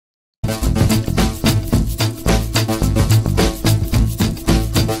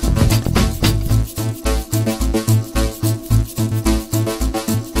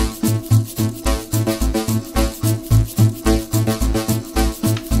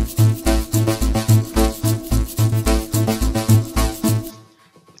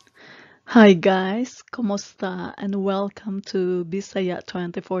Hi guys, kumusta? And welcome to Bisaya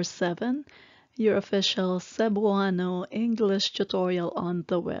 24/7, your official Cebuano English tutorial on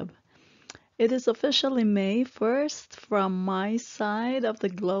the web. It is officially May 1st from my side of the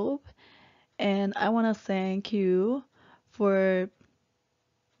globe, and I want to thank you for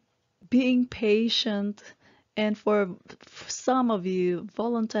being patient and for some of you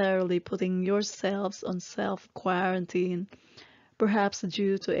voluntarily putting yourselves on self-quarantine, perhaps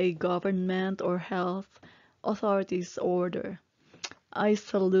due to a government or health authorities order. I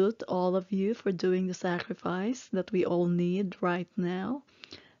salute all of you for doing the sacrifice that we all need right now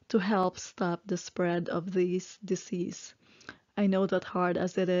to help stop the spread of this disease. I know that hard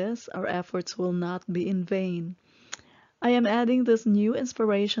as it is, our efforts will not be in vain. I am adding this new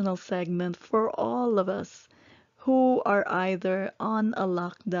inspirational segment for all of us who are either on a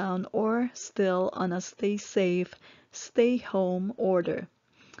lockdown or still on a stay safe, stay home order.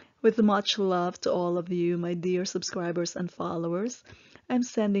 With much love to all of you, my dear subscribers and followers, I'm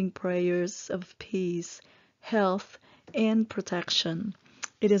sending prayers of peace, health, and protection.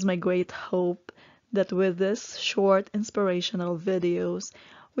 It is my great hope that with this short inspirational videos,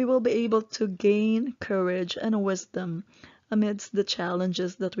 we will be able to gain courage and wisdom amidst the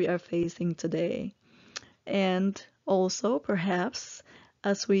challenges that we are facing today. And also, perhaps,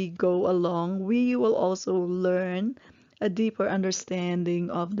 as we go along, we will also learn a deeper understanding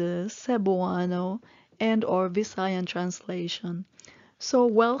of the Cebuano and or Visayan translation. So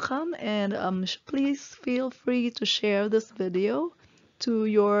welcome and please feel free to share this video to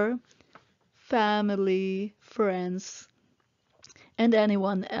your family, friends, and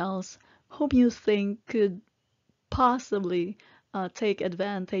anyone else whom you think could possibly take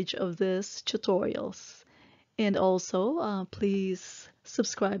advantage of these tutorials. And also, please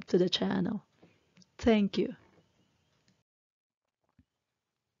subscribe to the channel. Thank you.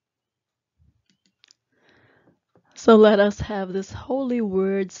 So let us have these holy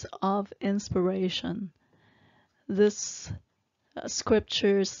words of inspiration. These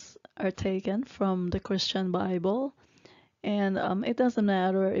scriptures are taken from the Christian Bible, and it doesn't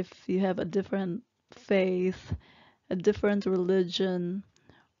matter if you have a different faith, a different religion,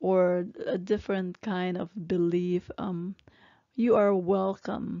 or a different kind of belief. You are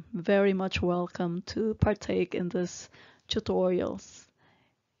welcome, very much welcome to partake in this tutorials.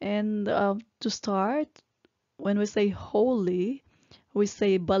 And to start, when we say holy, we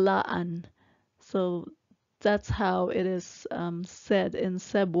say balaan. So that's how it is said in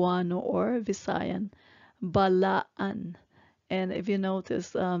Cebuano or Visayan, balaan. And if you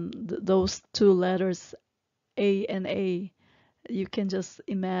notice those two letters, A and A, you can just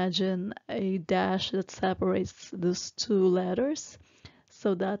imagine a dash that separates those two letters.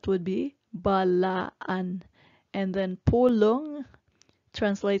 So that would be balaan. And then pulong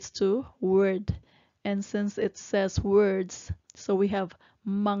translates to word. And since it says words, so we have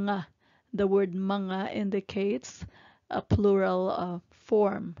mga. The word mga indicates a plural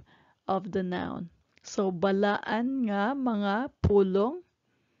form of the noun. So balaan nga mga pulong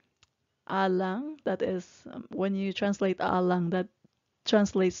alang, that is when you translate alang, that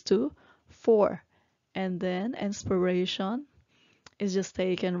translates to four. And then inspiration is just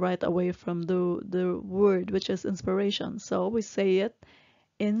taken right away from the word, which is inspiration. So we say it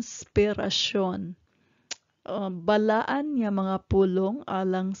inspirasyon. Balaan nga mga pulong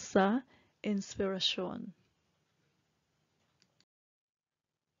alang sa inspirasyon.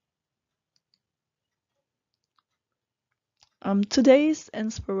 Today's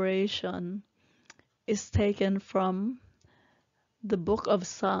inspiration is taken from the book of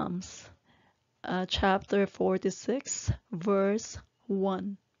Psalms, chapter 46, verse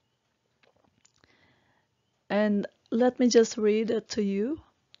 1. And let me just read it to you.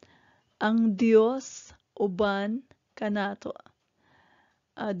 Ang Diyos uban kanato.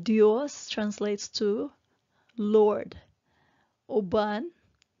 Dios translates to Lord. Uban,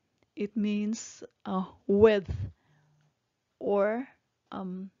 it means with or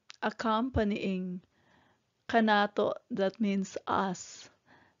accompanying. Kanato, that means us.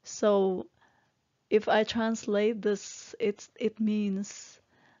 So if I translate this, it means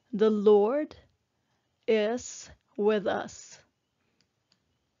the Lord is with us.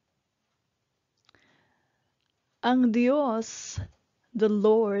 Ang Diyos, the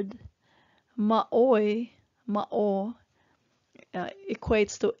Lord, mao,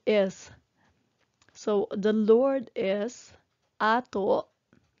 equates to is. So the Lord is ato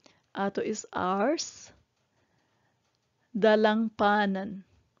is ours, dalangpanan.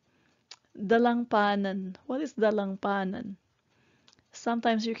 Dalangpanan. What is dalangpanan?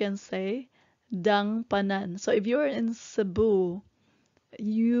 Sometimes you can say dangpanan. So if you're in Cebu,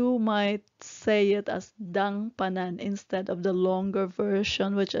 you might say it as dangpanan instead of the longer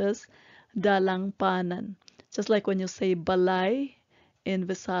version, which is dalangpanan. Just like when you say balay in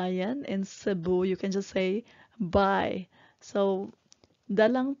Visayan, in Cebu, you can just say bay. So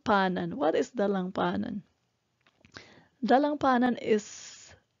dalangpanan. What is dalangpanan? Dalangpanan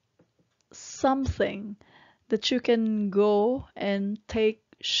is something that you can go and take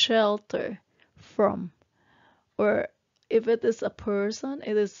shelter from. Or if it is a person,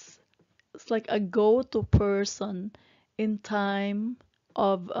 it's like a go-to person in time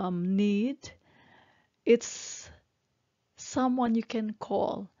of need. It's someone you can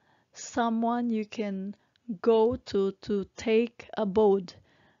call, someone you can go to take abode,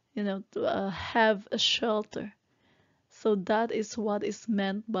 to have a shelter. So that is what is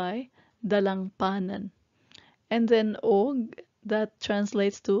meant by dalangpanan. And then og, that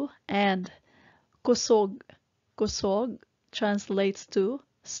translates to and. Kusog. Kusog translates to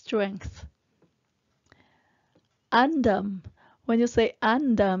strength. Andam. When you say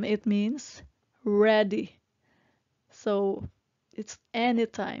andam, it means ready. So it's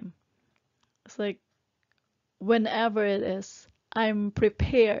anytime. It's like whenever it is, I'm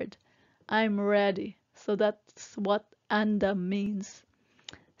prepared. I'm ready. So that's what andam means.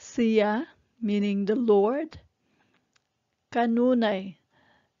 Siya, meaning the Lord. Kanunay.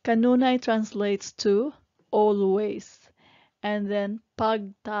 Kanunay translates to always. And then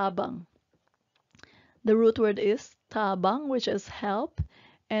pagtabang. The root word is tabang, which is help.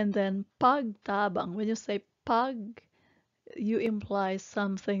 And then pagtabang. When you say pag, you imply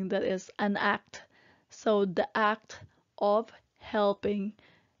something that is an act. So the act of helping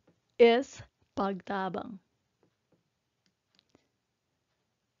is pagtabang.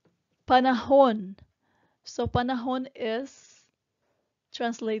 Panahon. So panahon is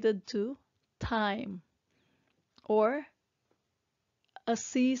translated to time or a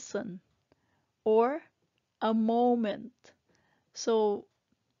season or a moment. So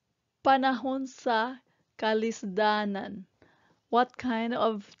panahon sa kalisdanan. What kind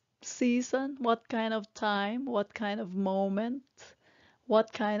of season? What kind of time? What kind of moment?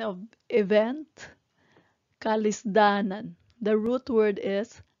 What kind of event? Kalisdanan. The root word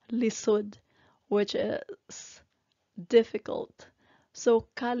is lisod, which is difficult. So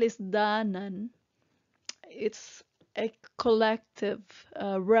kalisdanan, it's a collective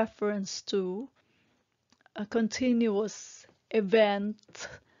reference to a continuous events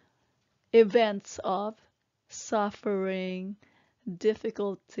of suffering,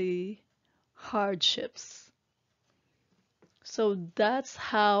 difficulty, hardships. So that's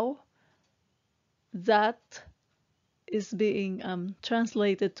how that is being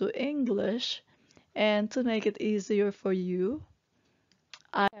translated to English. And to make it easier for you,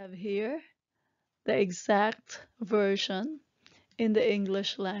 I have here the exact version in the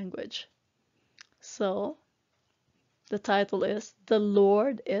English language. So the title is The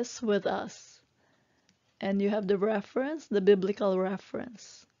Lord is with Us. And you have the reference, the biblical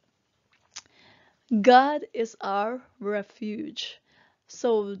reference. God is our refuge.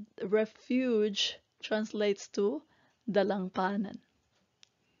 So refuge translates to dalangpanan.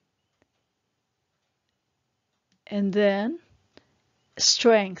 And then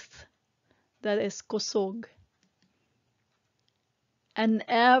strength, that is kusog. An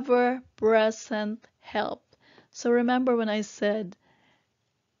ever-present help. So remember when I said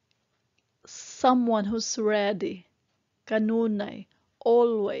someone who's ready, kanunay,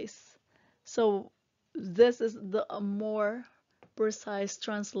 always. So this is a more precise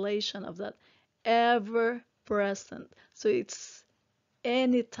translation of that. Ever present. So it's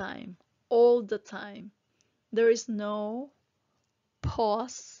anytime, all the time. There is no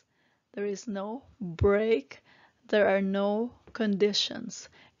pause, there is no break, there are no conditions.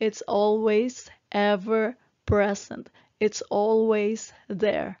 It's always ever present. It's always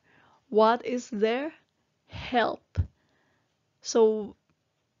there. What is there? Help. So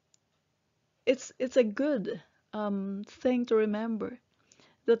it's a good thing to remember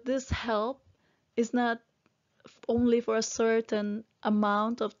that this help is not only for a certain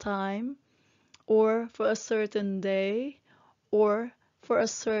amount of time or for a certain day or for a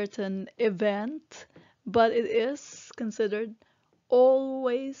certain event, but it is considered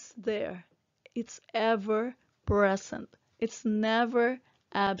always there. It's ever present. It's never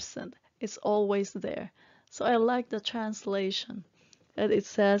absent. It's always there. So I like the translation that it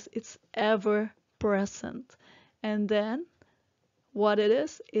says it's ever present. And then what it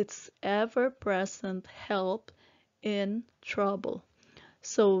is, it's ever present help in trouble.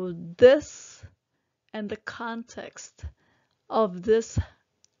 So this and the context of these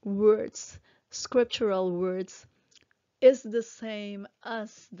words, scriptural words, is the same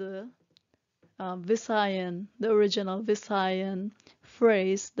as the Visayan, the original Visayan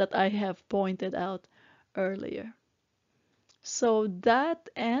phrase that I have pointed out earlier. So that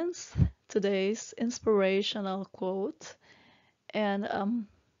ends today's inspirational quote, and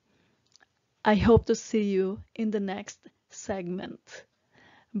I hope to see you in the next segment.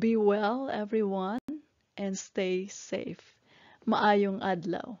 Be well, everyone, and stay safe. Maayong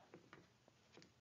adlaw.